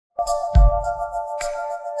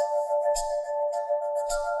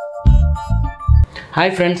Hi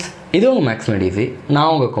friends, this is Mathematics. I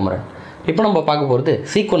am Kumaran. Now we will talk about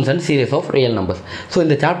sequence and series of real numbers. So in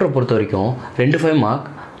the chapter, we will 5 mark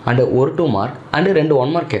and 2 mark and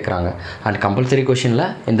 1 mark. And compulsory question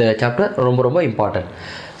in the chapter is important.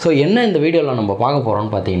 So in this video, we will talk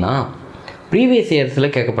about previous years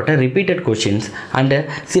repeated questions and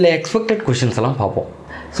expected questions.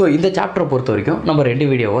 So in the chapter, we will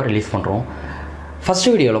release 2 videos. First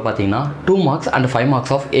video la 2 marks and 5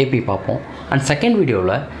 marks of AP paapom and second video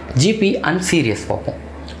la GP and series paapom.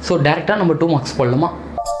 So directly நம்ம 2 marks போடலாமா?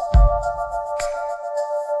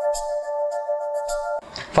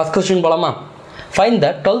 First question போலாமா? Find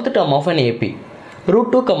the 12th term of an AP.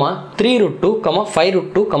 √2, 3 √2, 5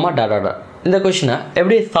 √2, dot dot dot. இந்த क्वेश्चனை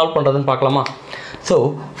எப்படி solve பண்றதுன்னு பார்க்கலாமா? So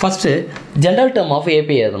first general term of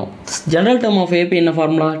AP எழுதணும். General term of AP என்ன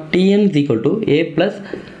formula? Tn = a plus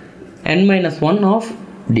n minus 1 of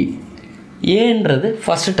d. A என்றது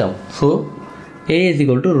first term, so a is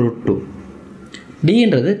equal to √2. D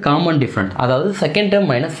என்றது common difference, அதாவது second term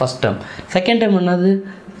minus first term. Second term என்னது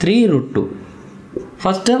 3 √2,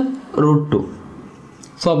 first term √2.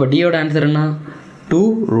 so அப்ப D ஓட answer என்ன 2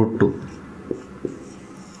 √2.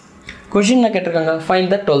 கொஸ்டின்ல கேட்டிருக்காங்க find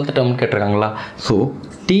the 12th term கேட்டிருக்காங்களா. so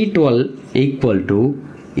T12 equal to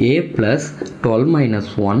a plus 12 minus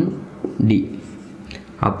 1 d.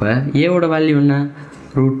 அப்ப a ஓட வேல்யூ என்ன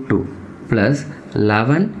 √2 plus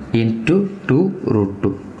 11 into 2 √2.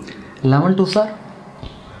 11 2 sir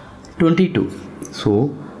 22. so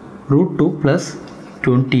 √2 plus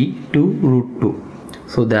 22 √2.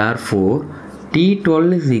 so therefore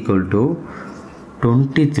T12 is equal to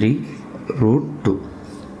 23 √2.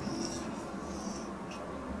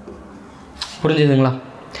 புரிஞ்சுதுங்களா?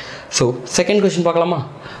 so second question பார்க்கலாமா?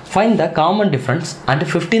 find the common difference and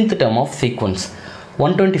 15th term of sequence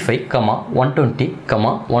 125, 120,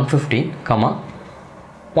 115,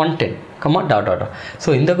 110, dot dot dot. So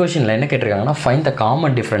இந்த क्वेश्चनல என்ன கேட்டிருக்காங்கன்னா find the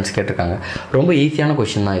common difference கேட்டிருக்காங்க. ரொம்ப ஈஸியான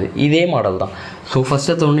question தான் இது. இதே மாடல் தான். So first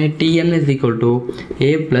எடுத்தோனே Tn is equal to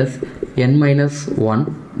a plus n minus 1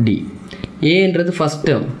 d. a என்றது first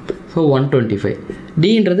term, so 125.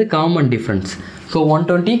 d என்றது common difference, so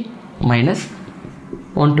 120 minus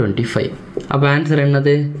 125. அப்ப ஆன்சர்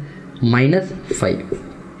என்னது minus 5.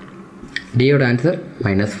 D ஓட ஆன்சர்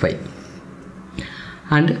minus 5.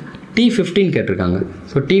 and T15 கேட்டிருக்காங்க.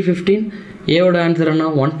 so T15 A ஓட answer என்ன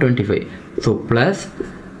 125. so plus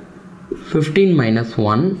 15 minus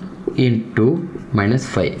 1 into minus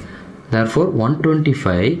 5. therefore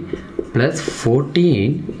 125 plus 14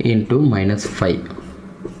 into minus 5.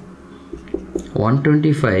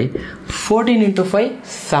 125 14 into 5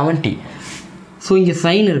 70. so இங்க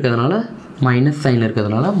sin இருக்கிறதுனால minus sin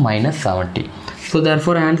இருக்கிறதுனால minus 70. so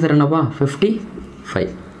therefore answer என்னப்பா 55.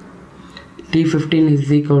 T15 is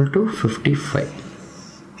equal to 55.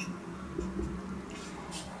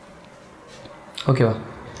 okay va.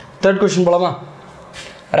 Third question போலாமா?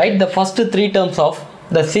 write the first 3 terms of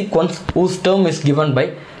the sequence whose term is given by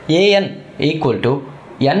an equal to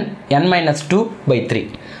n minus 2 by 3.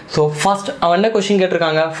 so first அவன் என்ன question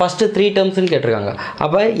கேட்டிருக்காங்க? first 3 terms ன்னு கேட்டிருக்காங்க.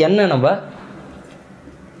 அப்ப என்ன நம்ம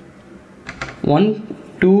 1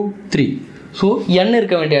 2 3. so n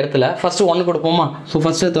இருக்க வேண்டிய இடத்துல first 1 கொடுப்போமா? so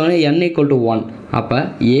first எடுத்தோனே n equal to 1. அப்ப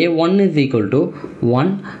a1 is equal to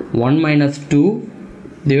 1 minus 2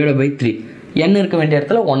 divided by 3. n இருக்க வேண்டிய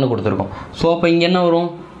இடத்துல 1 கொடுத்திருக்கோம். so அப்ப இங்க என்ன வரும்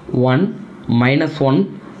 1 minus 1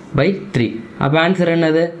 by 3. அப்ப ஆன்சர்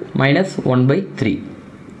என்னது minus 1 by 3.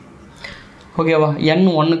 ஓகேவா? n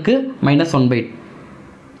 1 க்கு minus 1 by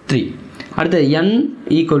 3. அடுத்து n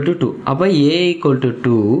equal to 2. அப்ப a equal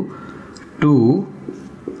to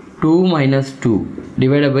 2 minus 2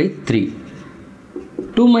 divided by 3.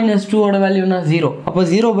 2 minus 2 ஓட வேல்யூ என்ன 0. அப்ப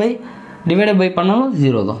 0 by divided by பண்ணாலும்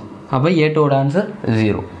 0 தான். அப்ப a2 ஓட ஆன்சர்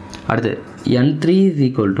 0. அடுத்து n3 is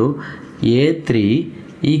equal to a3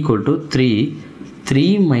 equal to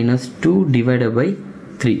 3 minus 2 divided by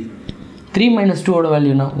 3. 3 minus 2 ஓட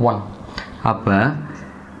வேல்யூ என்ன 1. அப்ப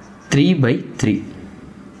 3 by 3.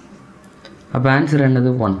 அப்ப ஆன்சர்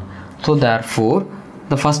என்னது 1. so therefore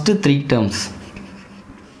the first 3 terms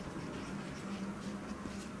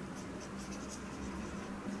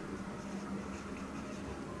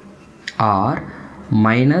are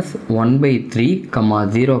minus 1 by 3,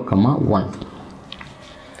 0, 1.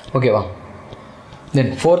 okay va. then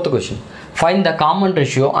fourth question, find the common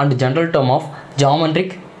ratio and general term of geometric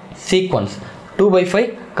sequence 2 by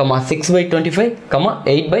 5, 6 by 25,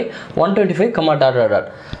 8 by 125, dot dot dot.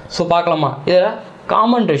 so பார்க்கலாமா? இதல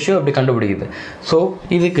common ratio எப்படி கண்டுபிடிக்குது? so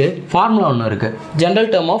இதுக்கு formula ஒன்னு இருக்கு, general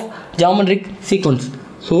term of geometric sequence.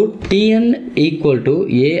 so Tn equal to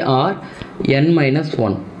AR n minus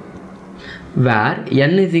 1. where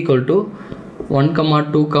n is equal to 1, 2,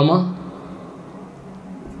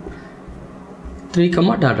 3,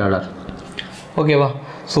 dot dot dot. ஓகேவா?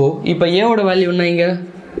 So இப்போ ஏவோட value என்ன இங்கே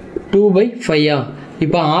 2/5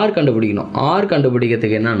 இப்போ ஆர் கண்டுபிடிக்கணும். ஆர்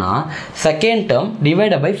கண்டுபிடிக்கிறதுக்கு என்னன்னா second term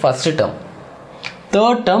divided by first term,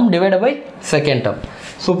 third term divided by second term.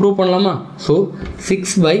 So prove பண்ணலாமா? So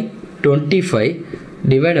 6/25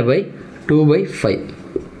 divided by 2/5.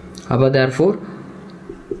 அப்போ therefore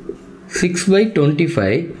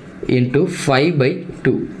 6/25 into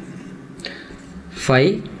 5/2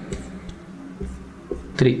 5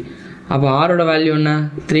 3. அப்போ ஆரோட வேல்யூ என்ன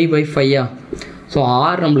 3/5. ஸோ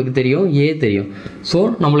ஆர் நம்மளுக்கு தெரியும், ஏ தெரியும். ஸோ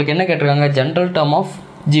நம்மளுக்கு என்ன கேட்டிருக்காங்க? ஜென்ரல் டேர்ம் ஆஃப்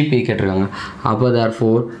ஜிபி கேட்டிருக்காங்க. அப்போ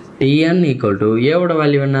therefore Tn equal to ஏவோட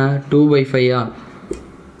வேல்யூ என்ன 2/5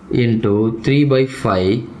 into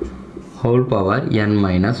 3/5 whole power n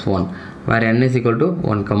minus 1, where n is equal to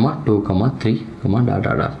 1, 2, 3, dot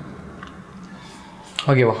dot dot.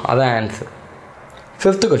 ஓகேவா? அதான் answer.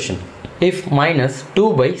 Fifth question. If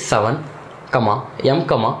 -2/7, m,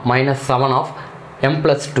 minus 7 of m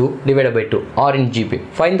plus 2 divided by 2 are in GP,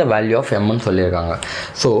 find the value of m ன்னு சொல்லியிருக்காங்க.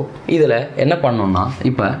 So இதில் என்ன பண்ணோம்னா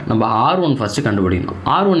இப்போ நம்ம R1 first கண்டுபிடிக்கணும்.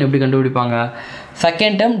 R1 எப்படி கண்டுபிடிப்பாங்க?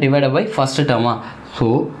 Second term divided by first டேர்மா. So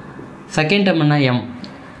second term என்ன m,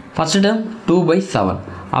 ஃபஸ்ட்டு டேர்ம் 2/7.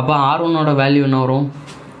 அப்போ R1ஓட வேல்யூ என்ன வரும்?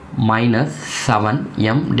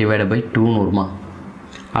 -7m divided by 2ன்னு வருமா?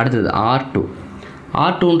 அடுத்தது R2.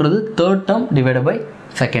 R2ன்றது third term divided by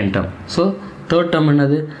second term. So third term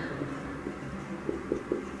என்னது?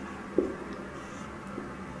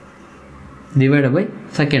 divided by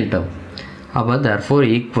second term. அப்போ therefore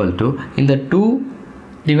equal to இந்த 2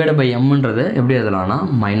 divided by mன்றது எப்படி எழுதலாம்னா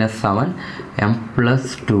 -7m plus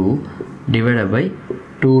 2 divided by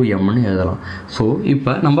 2m ன்னு எழுதலாம். ஸோ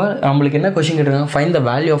இப்போ நம்மளுக்கு என்ன கொஷின் கேட்டிருக்காங்க? Find the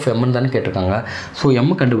value of m தானே கேட்டிருக்காங்க. ஸோ m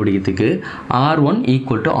கண்டுபிடிக்கிறதுக்கு R1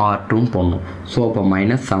 equal to R2ன்னு போடணும். ஸோ அப்போ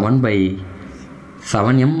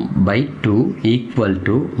 -7m/2 equal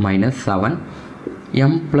to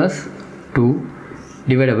 -7m plus 2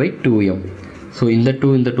 divided by 2m. So இந்த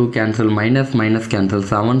 2 cancel, minus cancel,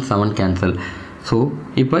 7 cancel. So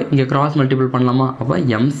இப்போ இங்கே கிராஸ் மல்டிபிள் பண்ணலாமா? அப்போ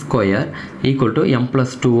m² equal to m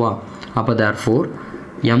plus 2 அப்போ therefore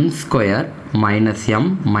m² minus m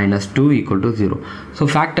minus 2 equal to 0. So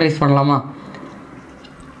factorise பண்ணலாமா?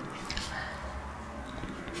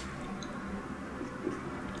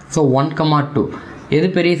 So 1, 2 எது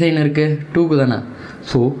பெரிய sign இருக்குது? 2க்கு தானே.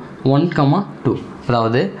 ஸோ 1, 2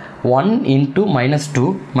 அதாவது 1 into -2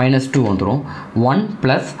 -2 வந்துடும். 1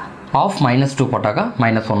 plus of -2 போட்டாக்கா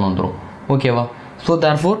 -1 வந்துடும். ஓகேவா? ஸோ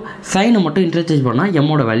therefore சைனை மட்டும் இன்டர்சேஞ்ச் பண்ணால்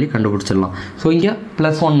எம்மோட வேல்யூ கண்டுபிடிச்சிடலாம். ஸோ இங்கே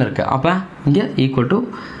 +1 இருக்குது. அப்போ இங்கே ஈக்குவல் டு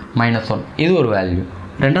 -1, இது ஒரு வேல்யூ.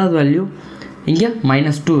 ரெண்டாவது வேல்யூ இங்கே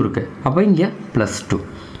 -2 இருக்குது. அப்போ இங்கே +2.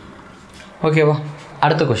 ஓகேவா?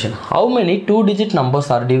 அடுத்த question. How many 2-digit numbers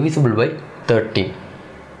are divisible by 13?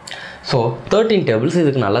 So 13 tables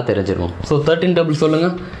இதுக்கு நல்லா தெரிஞ்சிருக்கும். ஸோ 13 டேபிள்ஸ்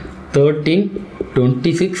சொல்லுங்கள். 13,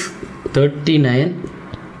 26, 39,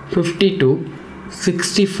 52,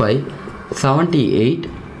 65, 78,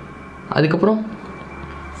 அதுக்கப்புறம்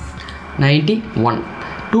 91.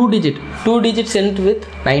 2 digits end with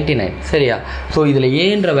 99. சரியா? ஸோ இதில்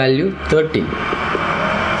ஏன்ற value 13,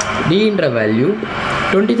 டின்ற value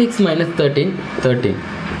 26 minus 13 13,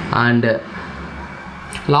 and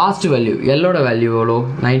last value எல்லோட value எவ்வளோ?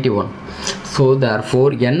 91. ஸோ therefore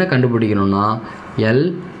என்ன கண்டுபிடிக்கணும்னா L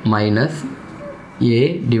minus A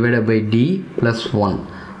divided by D plus 1.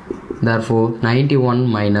 Therefore 91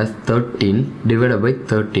 minus 13 divided by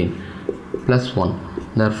 13 plus 1.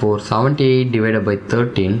 Therefore 78 divided by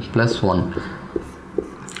 13 plus 1.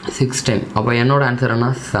 16. அப்போ என்னோட ஆன்சர் என்ன?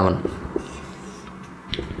 7.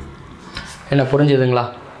 என்ன புரிஞ்சுதுங்களா?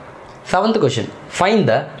 7th question. Find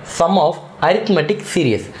the sum of arithmetic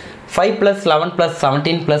series 5 plus 11 plus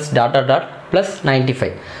 17 plus dot dot dot plus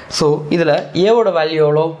 95. So இதில் ஏவோட value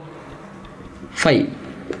எவ்வளோ? 5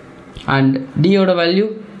 and டியோட value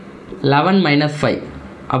 11 minus 5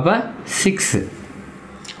 அப்போ 6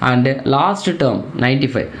 and last term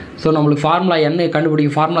 95. So நம்மளுக்கு ஃபார்முலா என்ன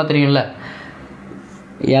கண்டுபிடிக்க ஃபார்முலா தெரியும்ல?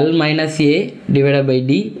 L minus A divided by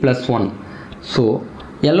D plus 1. So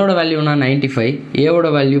எல்லோட வேல்யூனா 95, ஏவோட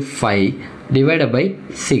value 5 divided by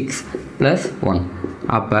 6 plus 1.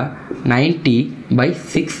 அப்போ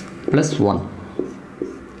 90/6 plus 1.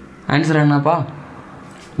 ஆன்சர் என்னப்பா?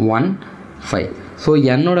 1, 5. ஸோ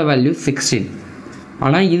என்னோட வேல்யூ 16.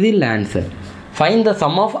 ஆனால் இது இல்லை answer. Find the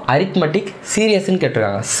some of arithmetic சீரியஸ்ன்னு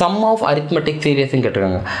கேட்டிருக்காங்க. சம் ஆஃப் அரித்மெட்டிக் சீரியஸ்ன்னு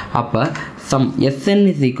கேட்டிருக்காங்க. அப்போ some Sn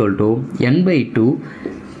is equal to n/2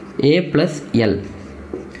 A plus L.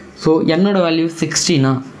 So என்னோட value 16.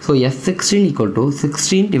 So S16 equal to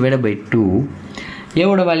 16 divided by 2.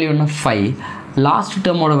 ஏவோட வேல்யூ என்ன? 5 last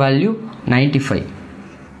term oda value 95.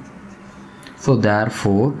 So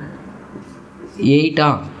therefore 8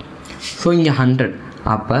 so inga 100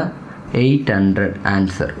 appa 800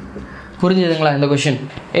 answer. புரிஞ்சுதுங்களா இந்த question?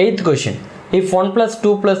 8th question, if 1 plus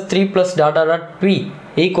 2 plus 3 plus dot dot dot p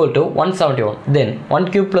equal to 171, then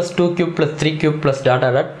 1 cube plus 2 cube plus 3 cube plus dot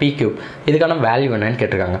dot dot p cube இதுக்கான value என்னன்னு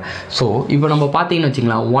கேட்டிருக்காங்க. So இப்போ நம்ம பார்த்தீங்கன்னு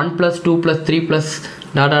வச்சுக்கலாம் 1 plus 2 plus 3 plus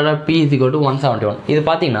dot dot dot p is equal to 171. இது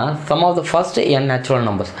பார்த்தீங்கன்னா sum of the first n natural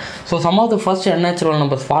numbers. So sum of the first n natural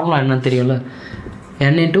numbers formula என்னன்னு தெரியும்ல,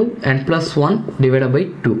 n into n plus 1 divided by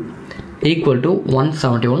 2 equal to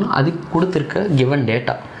 171. அது கொடுத்துருக்க given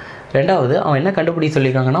data. ரெண்டாவது அவன் என்ன கண்டுபிடிக்க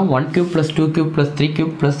சொல்லியிருக்காங்கன்னா 1 cube plus 2 cube plus 3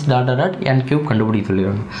 cube plus dot dot dot n cube கண்டுபிடிக்க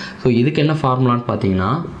சொல்லியிருக்காங்க. ஸோ இதுக்கு என்ன ஃபார்முலான்னு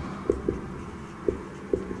பார்த்தீங்கன்னா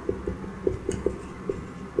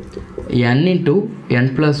n into n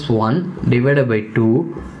plus 1 divided by 2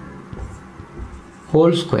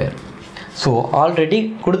 whole square. So already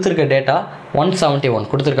கொடுத்துருக்க டேட்டா 171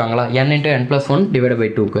 கொடுத்துருக்காங்களா, n into n plus 1 divided by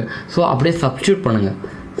 2க்கு. ஸோ அப்படியே சப்ஸ்டியூட் பண்ணுங்கள்,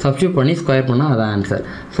 சப்ஸ்டியூட் பண்ணி ஸ்கொயர் பண்ணால் அதான் answer.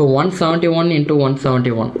 So 171 into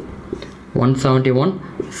 171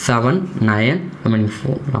 7 9 I mean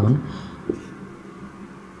 4 11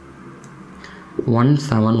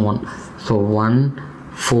 171. So 1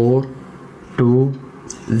 4 2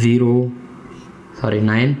 0 sorry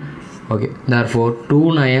 9. Okay, therefore 2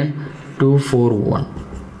 9 2 4 1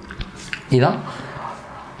 இதான்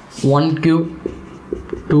 1 cube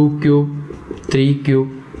 2 cube 3 cube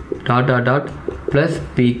dot dot dot plus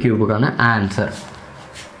p cube கான ஆன்சர்.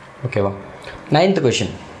 ஓகேவா? 9th question,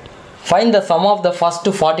 find the sum of the first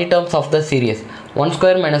 40 terms of the series 1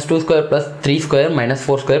 square minus 2 square plus 3 square minus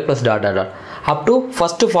 4 square plus dot dot dot up to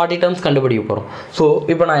first 40 terms கண்டுபிடிக்க போகிறோம். So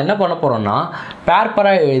இப்போ நான் என்ன பண்ண போகிறோன்னா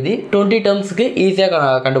பேராக எழுதி 20 டேர்ம்ஸுக்கு ஈஸியாக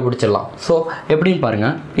கண்டுபிடிச்சிடலாம். ஸோ எப்படின்னு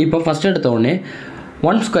பாருங்கள். இப்போ ஃபஸ்ட் எடுத்த உடனே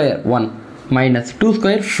 1 ஸ்கொயர் 1 மைனஸ் 2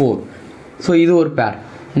 ஸ்கொயர் 4. ஸோ இது ஒரு பேர்.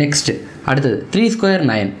 நெக்ஸ்ட்டு அடுத்தது 3 ஸ்கொயர்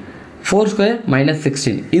 9 4 ஸ்கொயர் மைனஸ்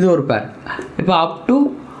 16 இது ஒரு பேர். இப்போ அப் டு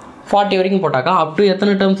 40 வரைக்கும் போட்டாக்கா அப் டு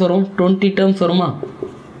எத்தனை டேர்ம்ஸ் வரும்? 20 டேர்ம்ஸ் வருமா?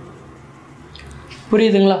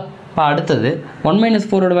 புரியுதுங்களா? இப்போ அடுத்தது 1 மைனஸ்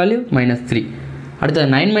 4ஓட வேல்யூ மைனஸ் 3, அடுத்தது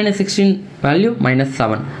 9 minus 16 value minus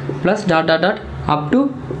 7 plus dot dot dot up to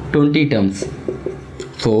 20 terms.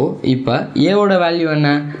 So இப்போ ஏவோட வேல்யூ என்ன?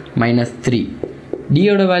 மைனஸ் 3,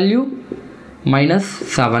 டியோட வேல்யூ மைனஸ்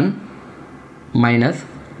 7 மைனஸ்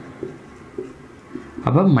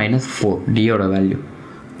அப்போ மைனஸ் 4 டியோட வேல்யூ.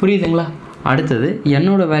 புரியுதுங்களா? அடுத்தது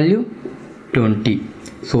என்னோட வேல்யூ 20.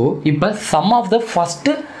 ஸோ இப்போ some of the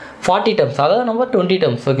first 40 terms, அதாவது நம்ம 20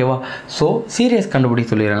 டேர்ம்ஸ். ஓகேவா? ஸோ சீரியஸ் கண்டுபிடி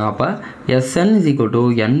சொல்லிடுறாங்க. அப்போ Sn is equal to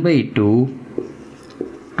n by 2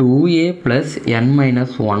 2a plus n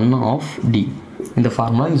minus 1 of d. இந்த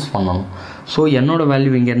ஃபார்முலா யூஸ் பண்ணணும். ஸோ என்னோட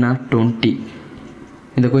வேல்யூ இங்கே என்ன? 20.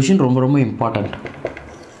 இந்த கொஷின் ரொம்ப ரொம்ப இம்பார்ட்டண்ட்.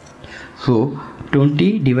 ஸோ 20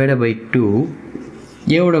 divided by 2,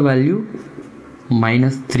 ஏவோட value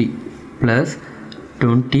minus 3 plus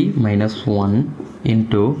 20 minus 1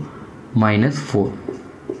 into minus 4.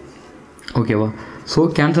 ஓகேவா? ஸோ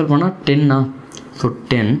கேன்சல் பண்ணால் 10. So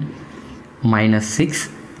 10 minus 6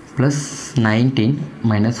 plus 19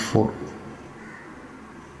 minus 4.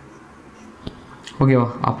 ஓகேவா?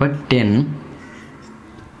 அப்போ 10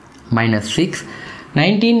 minus 6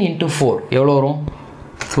 19 into 4 எவ்வளோ வரும்?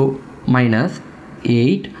 So minus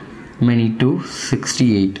 8 many to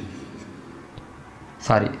 68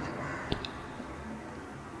 sorry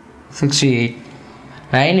 68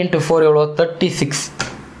 9 into 4 எவ்வளோ? 36.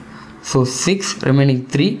 ஸோ 6 remaining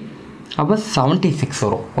 3 அப்போ 76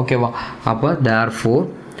 வரும். ஓகேவா? அப்போ therefore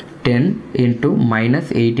 10 into minus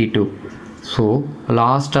 82. ஸோ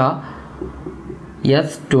லாஸ்ட்டாக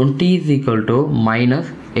S20 is equal to minus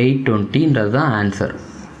 820ன்றது தான் ஆன்சர்.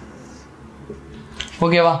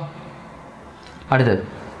 ஓகேவா? அடுத்தது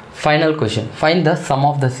final question, find the some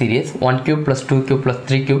of the serious 1 cube plus 2 cube plus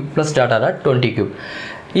 3 cube plus dot dot dot 20 cube.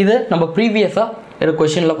 இது நம்ம ப்ரீவியஸாக ஒரு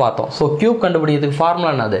கொஷினில் பார்த்தோம். ஸோ க்யூப் கண்டுபிடிக்கிறதுக்கு ஃபார்முலா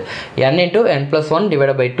என்னது? n into n plus 1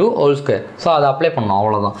 divided by 2 whole square. So அதை அப்ளை பண்ணோம்,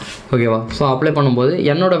 அவ்வளோதான். ஓகேவா? ஸோ அப்ளை பண்ணும்போது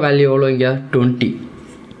என்னோட வேல்யூ எவ்வளோ இங்கே? 20.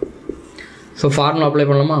 ஸோ ஃபார்முலா அப்ளை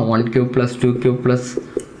பண்ணலாமா? 1 cube plus 2 cube plus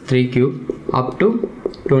 3 cube up to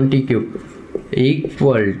 20 cube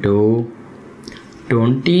equal to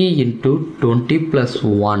 20 into 20 plus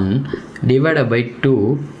 1 divided by 2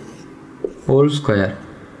 whole square.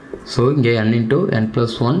 So இங்கே n into n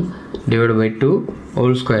plus 1 divided by 2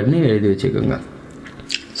 whole square னு எழுதி வச்சுக்கோங்க.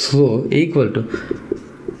 So equal to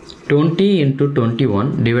 20 into 21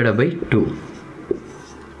 divided by 2.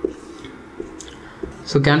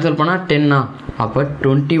 So cancel பண்ணால் 10. அப்போ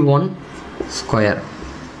 21 square.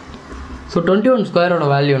 So 21 ஸ்கொயரோட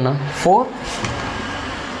value என்ன? 4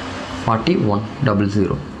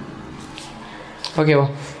 4100. ஓகேவா?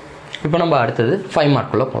 இப்போ நம்ம அடுத்தது 5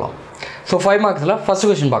 மார்க்குள்ளே போகலாம். ஸோ 5 மார்க்ஸில் ஃபஸ்ட்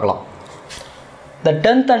கொஸ்டின் பார்க்கலாம். The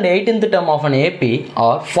 10th and 18th term of an AP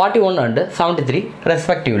are 41 and 73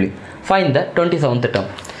 respectively. Find the 27th term.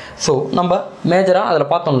 So நம்ம மேஜராக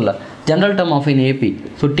அதில் பார்த்தோம்ல general term of an AP.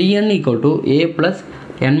 So Tn equal to A plus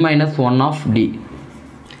n minus 1 of D.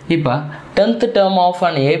 இப்போ 10th term of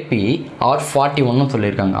an AP or 41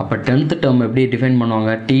 சொல்லியிருக்காங்க. அப்போ 10th term எப்படி define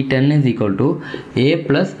பண்ணுவாங்க? T10 is equal to A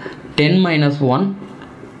plus 10 minus 1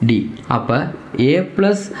 D. அப்போ A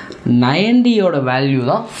plus 9D ஓட value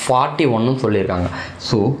தான் 41 சொல்லியிருக்காங்க.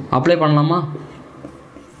 So apply பண்ணலாமா?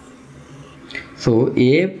 ஸோ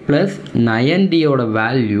A plus 9D ஓட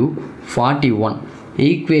value 41,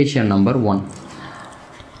 equation number 1.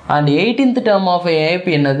 and 18th term of AP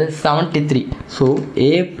என்னது? 73. So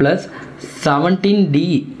A plus 17D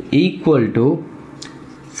equal to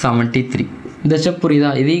 73. இந்த step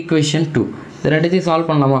புரியுதா? இது ஈக்குவேஷன் 2. இது ரெண்டுத்தையும் சால்வ்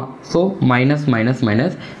பண்ணலாமா? So minus minus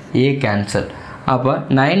minus A cancel. அப்போ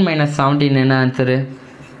 9 minus 17 என்ன answer?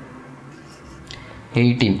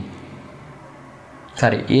 18.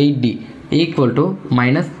 Sorry 8D equal to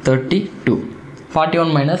minus 32.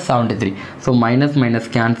 41 minus 73. So minus minus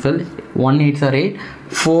cancel. 1 8s are 8.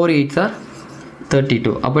 4 8s are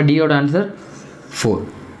 32. அப்போ D ஓட ஆன்சர் 4.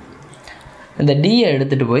 இந்த D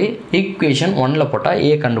எடுத்துகிட்டு போய் ஈக்குவேஷன் 1ல் போட்டால்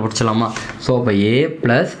A கண்டுபிடிச்சலாமா? ஸோ அப்போ A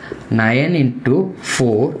plus 9 into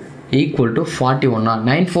 4 equal to 41.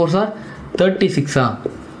 9 4s are 36.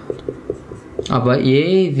 அப்போ A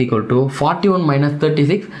is equal to 41 minus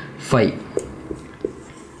 36, 5.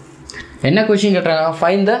 என்ன கொஸ்டின் கேட்டாங்க?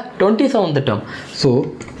 Find the 27th term. So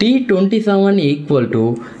T27 equal to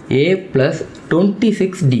A plus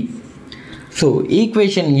 26D. So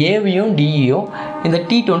equation ஏவையும் டியையும் இந்த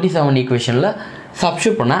T27 ஈக்குவேஷனில்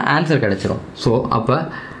சப்ஸ்டியூட் பண்ணால் answer கிடச்சிரும். So அப்போ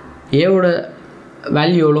ஏவோட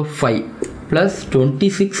வேல்யூ எவ்வளோ? 5 ப்ளஸ்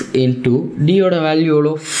 26 இன்ட்டு டியோட வேல்யூ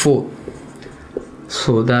எவ்வளோ? 4.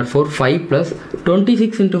 So therefore 5 plus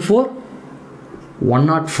 26 into 4,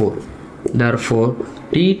 104. Therefore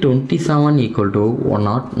T27 equal to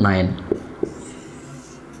 109.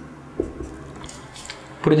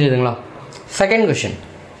 புரிஞ்சுதுங்களா? Second question.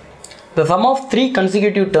 The sum of 3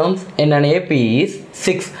 consecutive terms in an AP is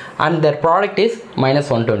 6 and their product is minus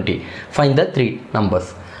 120. Find the 3 numbers.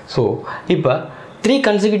 So இப்போ 3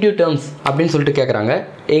 consecutive terms அப்படின்னு சொல்லிட்டு கேட்குறாங்க.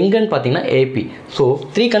 எங்கன்னு பார்த்தீங்கன்னா AP. So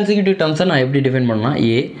 3 consecutive termஸை நான் எப்படி define பண்ணேன்னா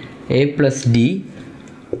A plus D,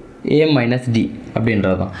 A minus D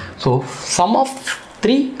அப்படின்றது தான். So sum of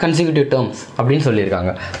 3 consecutive terms அப்படின்னு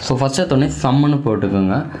சொல்லியிருக்காங்க. ஸோ ஃபஸ்ட்டு எடுத்தோடனே சம்முன்னு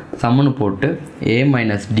போட்டுக்கோங்க. சம்முன்னு போட்டு A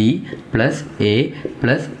minus D plus A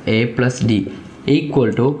plus A plus D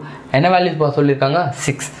equal to என்ன வேல்யூஸ் சொல்லியிருக்காங்க?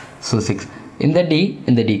 6. ஸோ 6. இந்த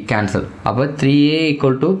D கேன்சல். அப்போ 3A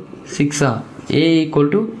equal to 6. A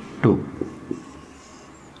equal to 2.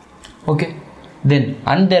 Okay. Then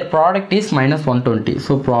and there product is minus 120.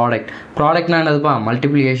 So ப்ராடக்ட்னா என்னதுப்பா?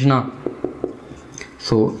 மல்டிப்ளிகேஷனா?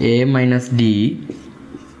 So A minus D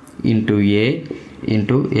into A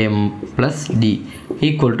into M plus D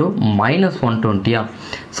equal to minus 120.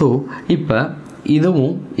 So இப்போ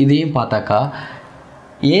இதையும் பார்த்தாக்கா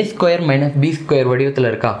A square minus B square வடிவத்தில்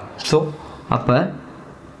இருக்கா? So அப்போ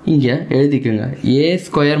இங்கே எழுதிக்கோங்க. A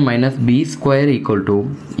square minus B square equal to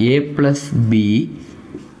A plus B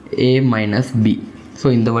A minus B. So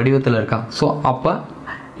இந்த வடிவத்தில் இருக்கா? ஸோ அப்போ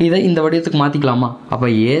இதை இந்த வடிவத்துக்கு மாற்றிக்கலாமா? அப்போ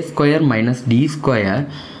A square minus D square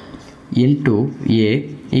into A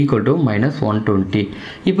equal to minus 120.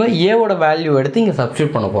 இப்போ ஏவோட வேல்யூ எடுத்து இங்கே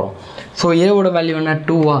சப்ஸ்டியூட் பண்ண போகிறோம். ஸோ ஏவோட வேல்யூ என்ன?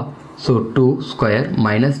 2. So 2 square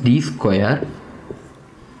minus D square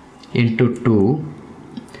into 2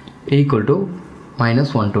 equal to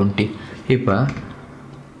minus 120. இப்போ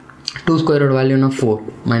 2 ஸ்கொயரோட வேல்யூ என்ன? 4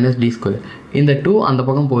 மைனஸ் D ஸ்கொயர். இந்த 2 அந்த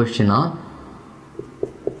பக்கம் போயிடுச்சுன்னா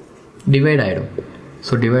டிவைட் ஆகிடும்.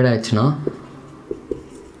 ஸோ டிவைட் ஆகிடுச்சுன்னா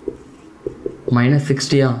minus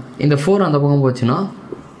 60. இந்த 4 அந்த பக்கம் போச்சுன்னா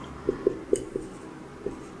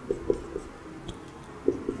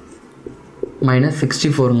minus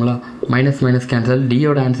 64ங்களா? Minus minus cancel.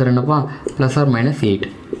 டியோட answer என்னப்பா? Plus R minus 8.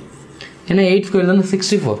 ஏன்னா 8 ஸ்கொயர் வந்து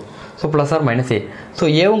 64. So plus R minus 8. So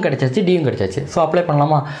ஏவும் கிடச்சாச்சு, டியும் கிடச்சாச்சு. ஸோ அப்ளை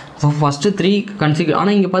பண்ணலாமா? So first 3 கன்சிக்யூ.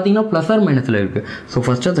 ஆனால் இங்கே பார்த்தீங்கன்னா ப்ளஸ் ஆர் மைனஸில் இருக்குது. ஸோ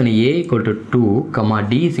ஃபஸ்ட்டு தனி A equal to 2,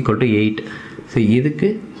 D is equal to 8. So இதுக்கு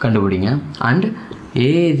கண்டுபிடிங்க. And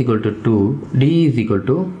A is equal to 2, D is equal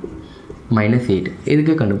to minus 8.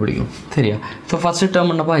 இதுக்கு கண்டுபிடிக்கும். சரியா? ஸோ ஃபஸ்ட்டு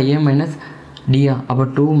டேர்ம் என்னப்பா? A minus D. அப்போ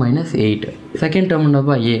 2 minus 8. செகண்ட் டேர்ம்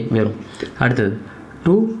என்னப்பா? A வெறும். அடுத்தது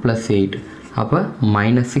 2 plus 8. அப்போ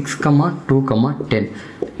minus 6, 2, 10.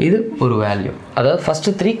 இது ஒரு வேல்யூ. அதாவது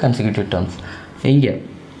ஃபஸ்ட்டு 3 consecutive terms. இங்கே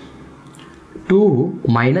 2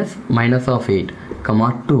 minus of 8 comma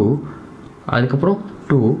 2 அதுக்கப்புறம்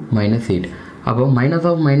 2 minus 8 அப்போ minus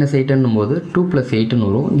of minus 8 என்னும்போது 2 plus 8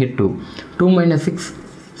 வரும் இங்கே 2 minus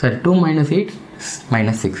 8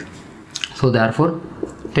 minus 6 so therefore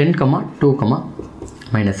 10 2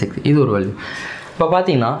 minus 6 இது ஒரு வேல்யூ இப்போ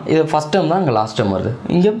பார்த்தீங்கன்னா இது ஃபஸ்ட் டேர்ம் தான் இங்கே லாஸ்ட் டேர்ம் வருது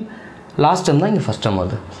இங்கே லாஸ்ட் டேர்ம் தான் இங்கே ஃபஸ்ட் டேர்ம்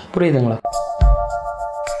வருது புரியுதுங்களா